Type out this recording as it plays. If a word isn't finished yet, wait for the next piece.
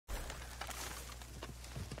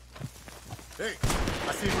Hey,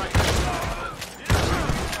 I see him right there.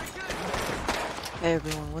 Hey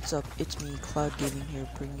everyone, what's up? It's me, Cloud Gaming here,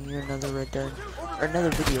 bringing you another Red Dead, or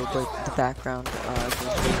another video, but the background, today's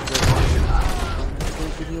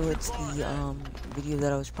video, it's the, video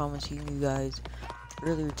that I was promising you guys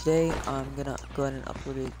earlier today. I'm gonna go ahead and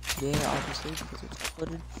upload it today, obviously, because it's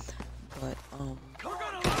uploaded, but,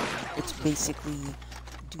 it's basically,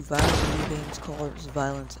 do violent video games cause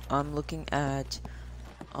violence? I'm looking at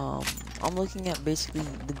basically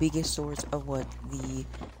the biggest source of what the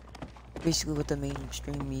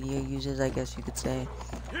mainstream media uses, I guess you could say.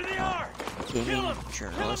 Gaming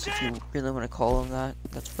journalists, if you really want to call them that.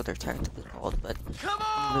 That's what they're technically called, but if you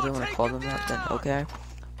really want to call them that, then okay.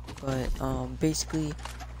 But, basically,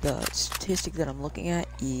 the statistic that I'm looking at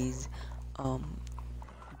is,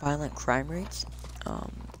 violent crime rates,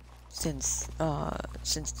 since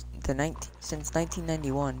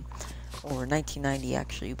 1991, or 1990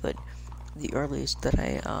 actually, but the earliest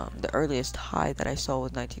high that I saw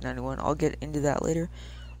was 1991. I'll get into that later,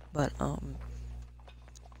 but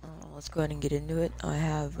let's go ahead and get into it. I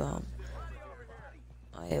have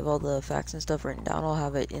all the facts and stuff written down. I'll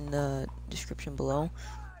have it in the description below.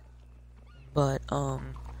 But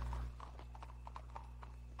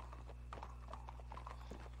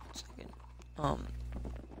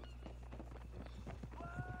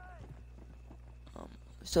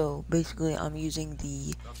so basically, I'm using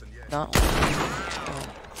the not only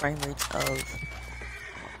crime rates of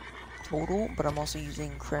total, but I'm also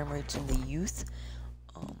using crime rates in the youth.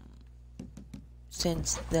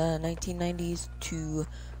 Since the 1990s to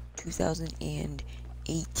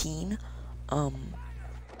 2018,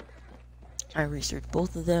 I researched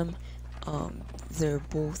both of them. They're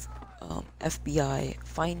both FBI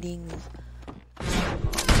findings.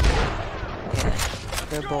 And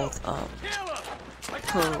they're both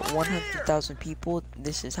per 100,000 people.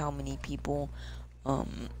 This is how many people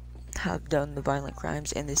have done the violent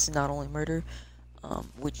crimes, and this is not only murder,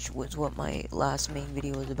 which was what my last main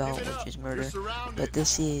video was about, which is murder, but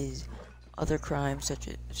this is other crimes such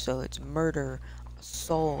as, so it's murder,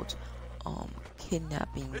 assault,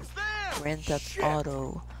 kidnapping, grand theft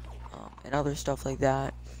auto, and other stuff like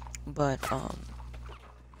that. But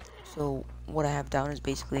so what I have down is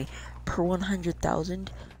basically per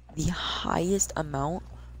 100,000, the highest amount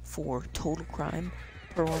for total crime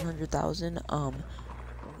per 100,000,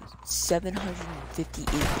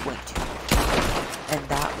 758.2, and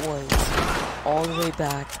that was all the way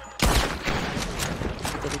back.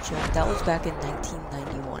 That was back in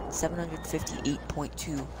 1991.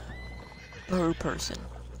 758.2 per person,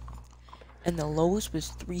 and the lowest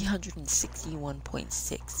was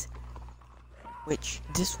 361.6. Which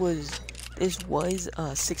this was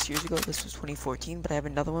 6 years ago. This was 2014, but I have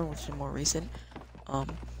another one which is more recent.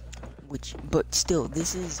 But still,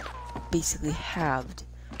 this is basically halved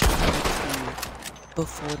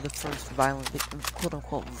before the first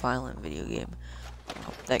quote-unquote violent video game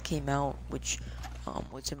that came out, which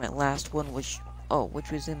was in my last one, which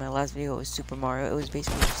was in my last video, was Super Mario. It was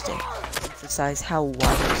basically just to emphasize how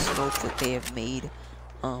wide the scope that they have made,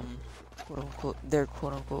 their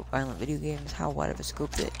quote-unquote violent video games, how wide of a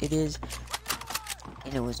scope that it is,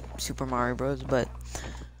 and it was Super Mario Bros. But,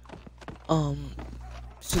 so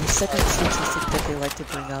the second statistic that they like to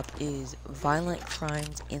bring up is violent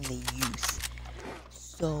crimes in the youth.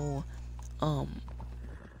 So, let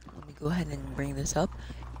me go ahead and bring this up.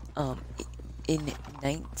 In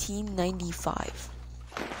 1995,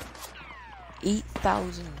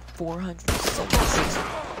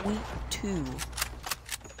 8,476.2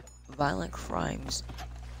 violent crimes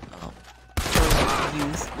per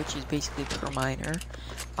youth, which is basically per minor,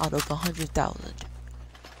 out of 100,000.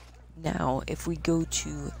 Now, if we go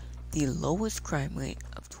to the lowest crime rate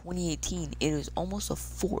of 2018, it is almost a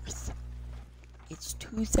fourth. It's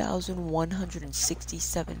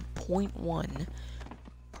 2,167.1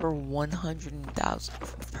 per 100,000.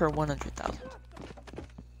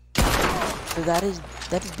 So that is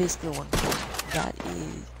basically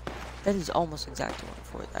 1/4. That is almost exactly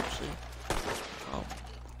 1/4, actually.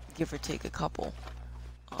 Give or take a couple.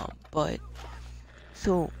 But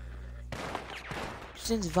so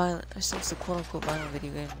since the quote-unquote violent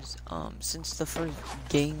video games, since the first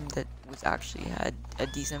game that was actually had a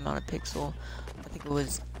decent amount of pixel, I think it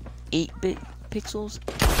was 8-bit pixels,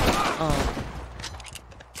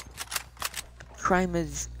 crime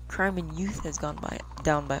in youth has gone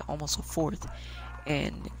down by almost a fourth,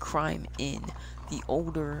 and crime in the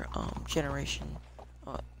older generation,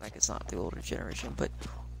 like it's not the older generation, but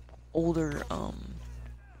older,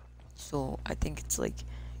 so I think it's like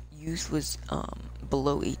youth was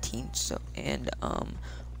below 18, so, and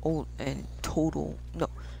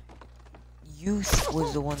youth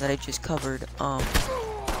was the one that I just covered, and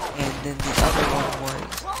then the other one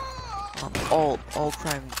was all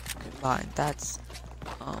crime combined. That's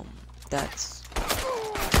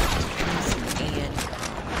youth and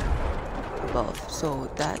above.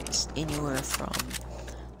 So that's anywhere from,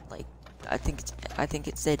 like, I think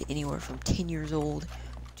it said anywhere from 10 years old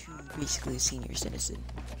to basically a senior citizen.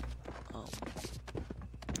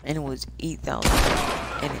 And it was 8,000,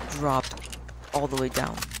 and it dropped all the way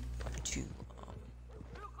down to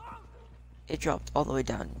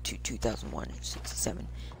 2001-67,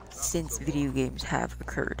 since video games have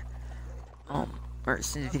occurred, or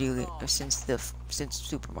since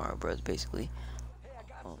Super Mario Bros. Basically,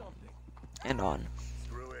 and on.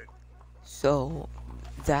 So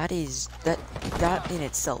that in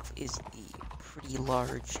itself is a pretty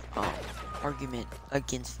large argument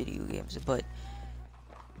against video games, but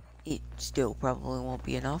it still probably won't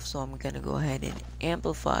be enough, so I'm gonna go ahead and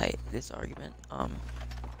amplify this argument.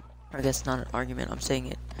 I guess not an argument, I'm saying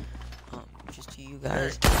it just to you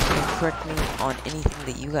guys. And correct me on anything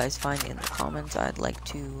that you guys find in the comments. I'd like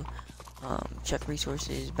to check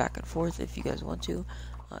resources back and forth if you guys want to.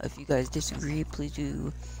 If you guys disagree, please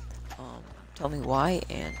do tell me why,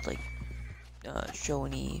 and like show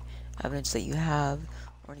any evidence that you have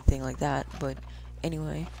or anything like that. But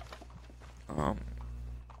anyway,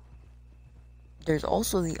 there's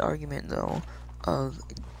also the argument, though, of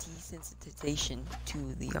desensitization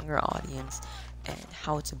to the younger audience and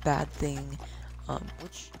how it's a bad thing,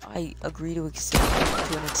 which I agree to an extent.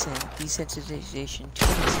 Desensitization to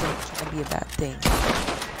an extent can be a bad thing,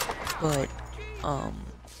 but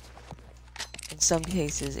in some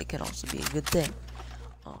cases it can also be a good thing.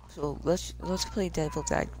 So let's play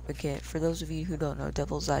Devil's Advocate. For those of you who don't know,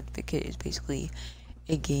 Devil's Advocate is basically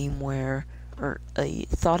a game where, or a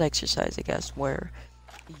thought exercise, I guess, where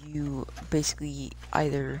you basically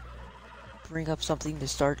either bring up something to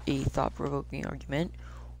start a thought-provoking argument,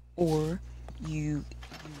 or you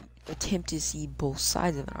attempt to see both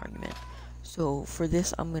sides of an argument. So for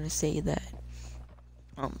this, I'm gonna say that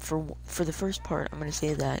for the first part, I'm gonna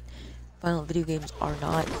say that violent video games are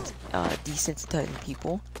not desensitizing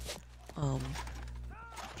people.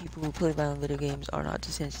 People who play violent video games are not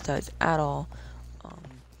desensitized at all.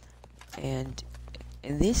 And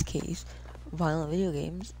in this case, violent video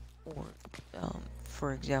games, or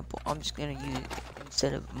for example, I'm just gonna use,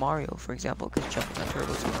 instead of Mario, for example, because jumping on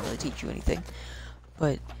turtles doesn't really teach you anything,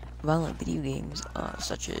 but violent video games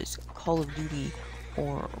such as Call of Duty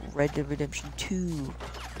or Red Dead Redemption 2,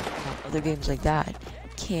 other games like that,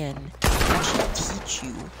 can actually teach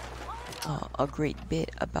you a great bit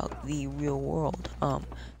about the real world.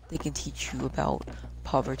 They can teach you about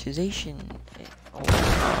povertization, or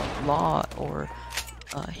law, or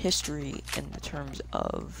history in the terms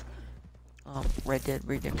of Red Dead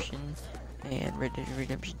Redemption and Red Dead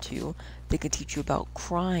Redemption 2. They can teach you about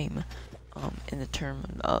crime in the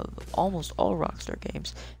term of almost all Rockstar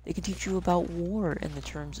games. They can teach you about war in the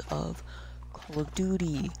terms of Call of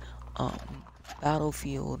Duty,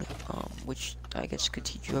 Battlefield, which I guess could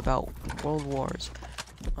teach you about World Wars,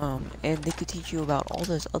 and they could teach you about all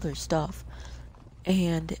this other stuff.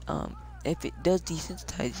 And if it does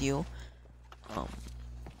desensitize you,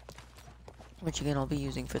 which again I'll be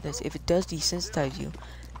using for this, if it does desensitize you,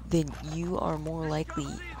 then you are more likely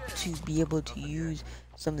to be able to use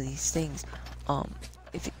some of these things.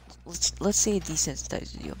 If it, let's say it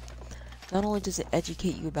desensitizes you, not only does it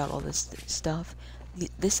educate you about all this stuff,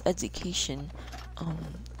 this education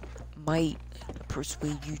might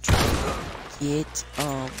persuade you to get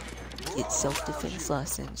self-defense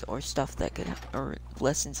lessons, or stuff that could, or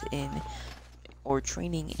lessons in, or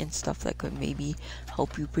training and stuff that could maybe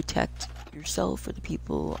help you protect yourself or the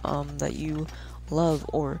people that you love.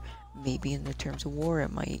 Or maybe in the terms of war,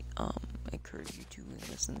 it might encourage you to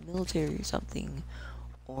enlist in the military or something.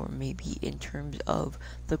 Or maybe in terms of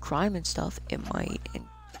the crime and stuff, it might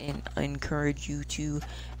encourage you to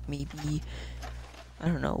maybe, I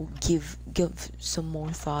don't know, give some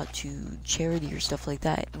more thought to charity or stuff like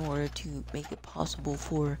that, in order to make it possible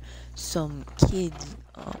for some kids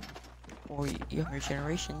or younger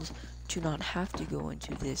generations to not have to go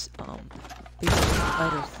into this basically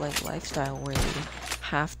fight or flight lifestyle, where they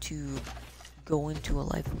have to go into a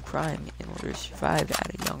life of crime in order to survive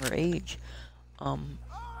at a younger age.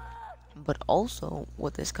 But also,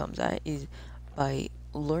 what this comes at is, by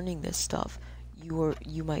learning this stuff,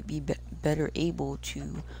 you might be better able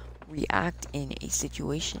to react in a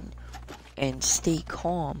situation and stay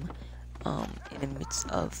calm in the midst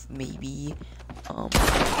of maybe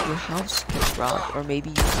your house gets robbed, or maybe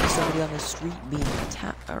you see somebody on the street being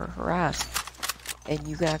attacked or harassed, and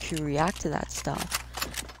you can actually react to that stuff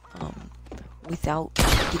without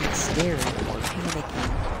getting scared or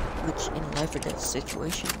panicking, which in a life or death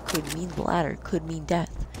situation could mean the latter, could mean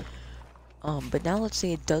death. But now let's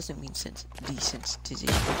say it doesn't mean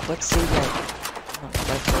desensitization. Let's say that by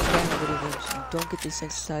playing violent video games, you don't get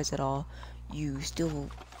desensitized at all. You still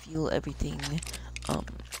feel everything.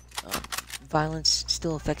 Violence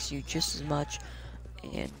still affects you just as much,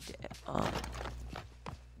 and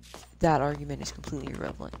that argument is completely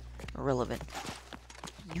irrelevant.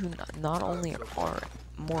 You not only are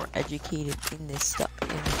more educated in this stuff,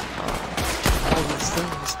 in all these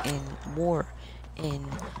things, and more in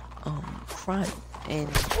crime and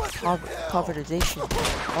povertization,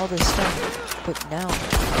 all this stuff, but now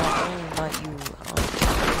not only might you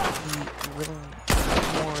be willing,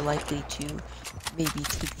 more likely to maybe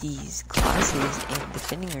take these classes in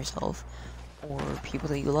defending yourself or people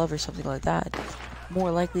that you love or something like that,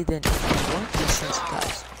 more likely than if you weren't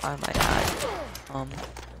desensitized, I might add.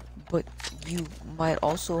 But you might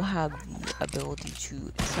also have the ability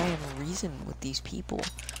to try and reason with these people.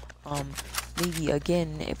 Maybe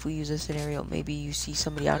again, if we use a scenario, maybe you see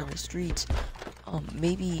somebody out in the streets,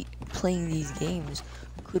 maybe playing these games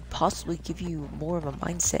could possibly give you more of a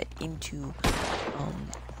mindset into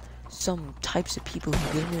some types of people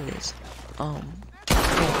who get into this.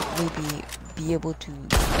 Maybe be able to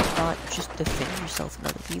not just defend yourself and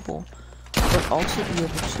other people, but also be able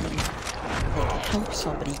to like help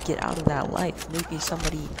somebody get out of that life. Maybe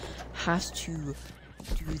somebody has to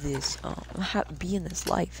do this, be in this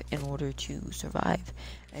life in order to survive,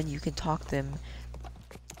 and you can talk them,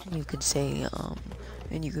 and you can say,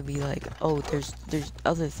 and you can be like, oh, there's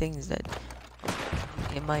other things that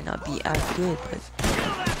it might not be as good, but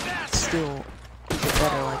still is a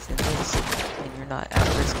better life than this, and you're not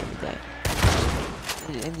at risk of death.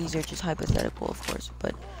 And these are just hypothetical, of course,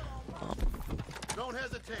 but Don't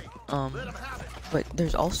hesitate. but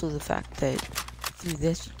there's also the fact that through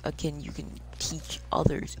this, again, you can teach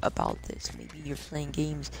others about this. Maybe you're playing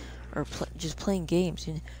games, or just playing games,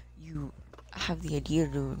 and you have the idea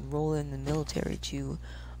to enroll in the military to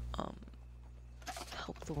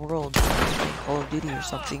help the world, like Call of Duty or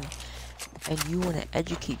something, and you want to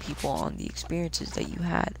educate people on the experiences that you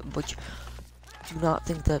had, but you do not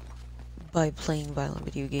think that by playing violent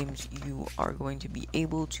video games you are going to be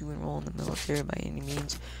able to enroll in the military by any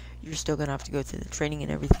means. You're still gonna have to go through the training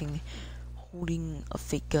and everything. Holding a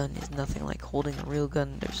fake gun is nothing like holding a real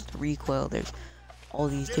gun. There's the recoil, there's all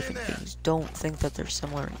these different things. Don't think that they're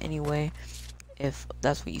similar in any way. If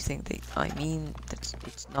that's what you think I mean,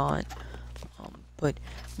 it's not. But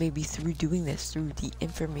maybe through doing this, through the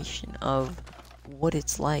information of what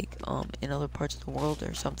it's like in other parts of the world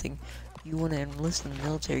or something, you want to enlist in the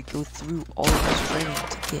military, go through all of this training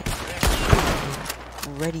to get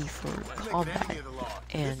ready for combat,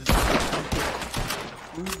 and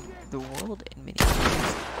through the world in many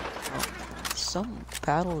ways. Some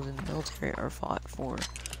battles in the military are fought for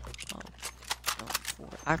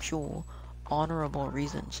actual honorable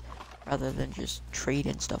reasons rather than just trade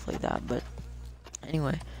and stuff like that. But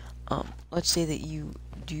anyway, let's say that you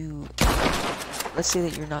do. Let's say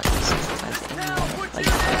that you're not desensitized anymore, like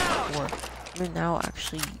you said before. You're now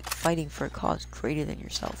actually fighting for a cause greater than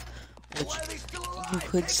yourself, which you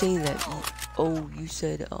could say that, you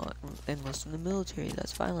said enlist in the military,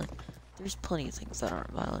 that's violent. There's plenty of things that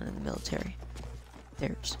aren't violent in the military.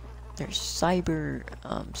 There's cyber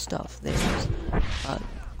stuff. There's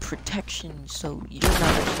protection, so you're not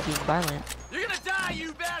actually being violent. You're gonna die,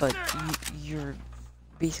 you bastard! But you're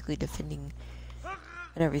basically defending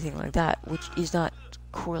and everything like that, which is not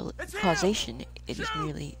causation. It is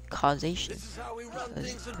merely causation,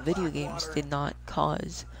 because the video games did not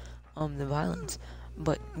cause the violence,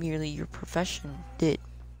 but merely your profession did.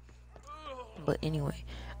 But anyway,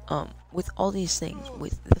 with all these things,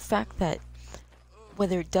 with the fact that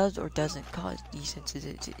whether it does or doesn't cause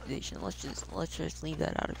desensitization, let's just leave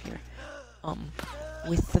that out of here.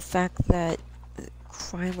 With the fact that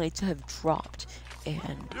crime rates have dropped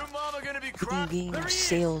and video game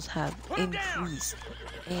sales have increased,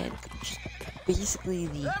 and just basically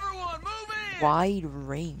the wide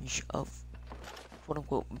range of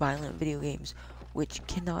quote-unquote violent video games, which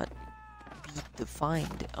cannot be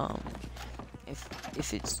defined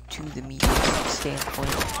if it's to the media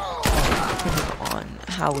standpoint, depending on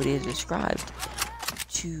how it is described,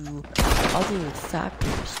 to other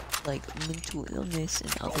factors like mental illness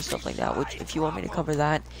and other stuff like that, which if you want me to cover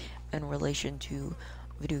that in relation to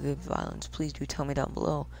video game violence, please do tell me down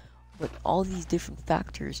below. But all these different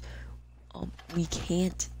factors, we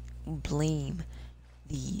can't blame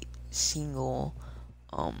the single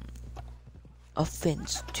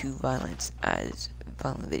offense to violence as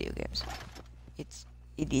violent video games.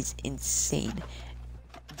 it is insane,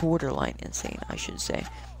 borderline insane, I should say.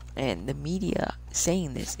 And the media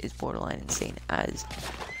saying this is borderline insane, as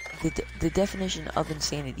the definition of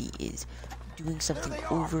insanity is doing something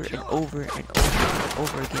over and over and over and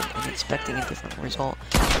over again and expecting a different result.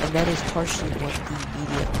 And that is partially what the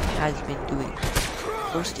media has been doing.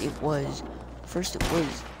 First it was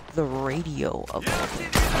the radio of all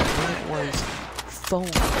things, then it was phone,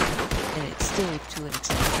 and it's still to an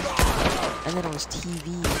extent, and then it was TV,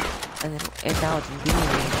 and now it's video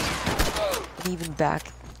games. And even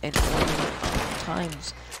back in older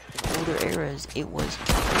times, in older eras, it was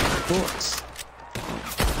books.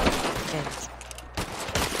 And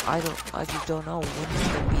I just don't know when it's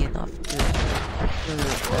gonna be enough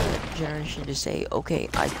for a generation to say, okay,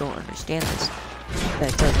 I don't understand this.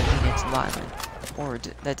 That doesn't mean it's violent, or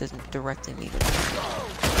that doesn't directly mean it's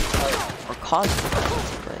or cause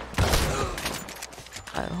violence. But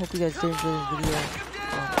I hope you guys did enjoy this video.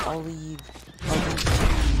 I'll leave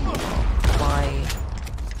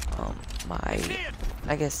my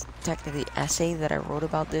I guess technically essay that I wrote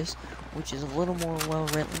about this, which is a little more well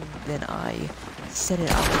written than I said it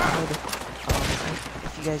out loud.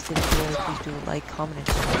 If you guys did enjoy it, please do like, comment, and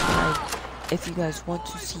subscribe. If you guys want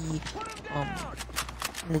to see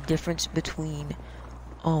the difference between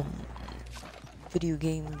video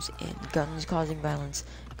games and guns causing violence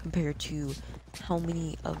compared to how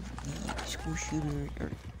many of the school shooters,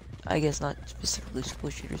 or I guess not specifically school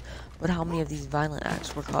shooters, but how many of these violent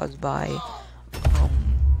acts were caused by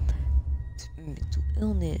mental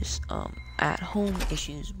illness, at-home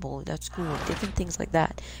issues, bullied at school, different things like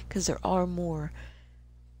that, because there are more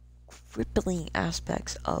crippling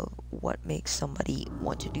aspects of what makes somebody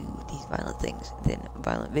want to do these violent things than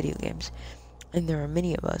violent video games. And there are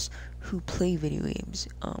many of us who play video games,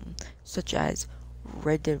 such as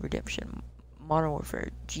Red Dead Redemption, Modern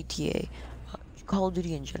Warfare, GTA, Call of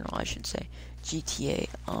Duty in general, I should say, GTA,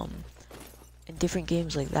 and different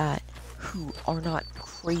games like that, who are not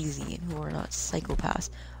crazy and who are not psychopaths,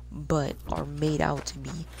 but are made out to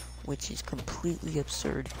be, which is completely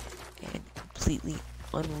absurd and completely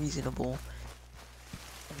unreasonable.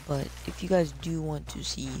 But if you guys do want to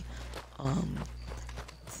see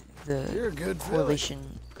the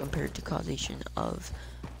correlation compared to causation of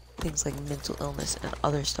things like mental illness and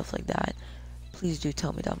other stuff like that, please do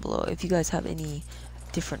tell me down below. If you guys have any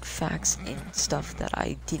different facts and stuff that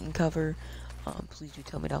I didn't cover, please do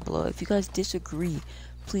tell me down below. If you guys disagree,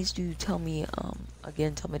 please do tell me,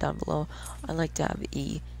 again, tell me down below. I like to have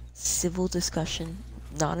a civil discussion,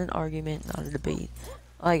 not an argument, not a debate.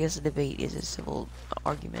 I guess a debate is a civil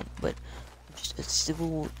argument, but just a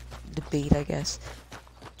civil debate, I guess,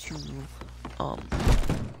 to,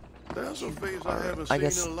 That's a face I haven't I seen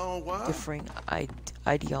guess, in a long while. differing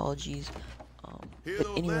ideologies. But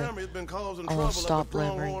Little anyway, Lammy's been causing I'll trouble stop at the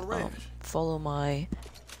Pronghorn blabbering. Ranch. Follow my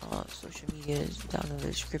social medias down in the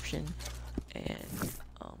description, and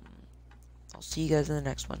I'll see you guys in the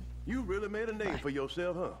next one. You really made a name for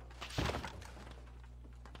yourself, huh?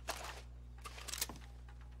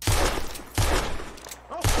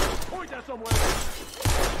 Oh, point that somewhere.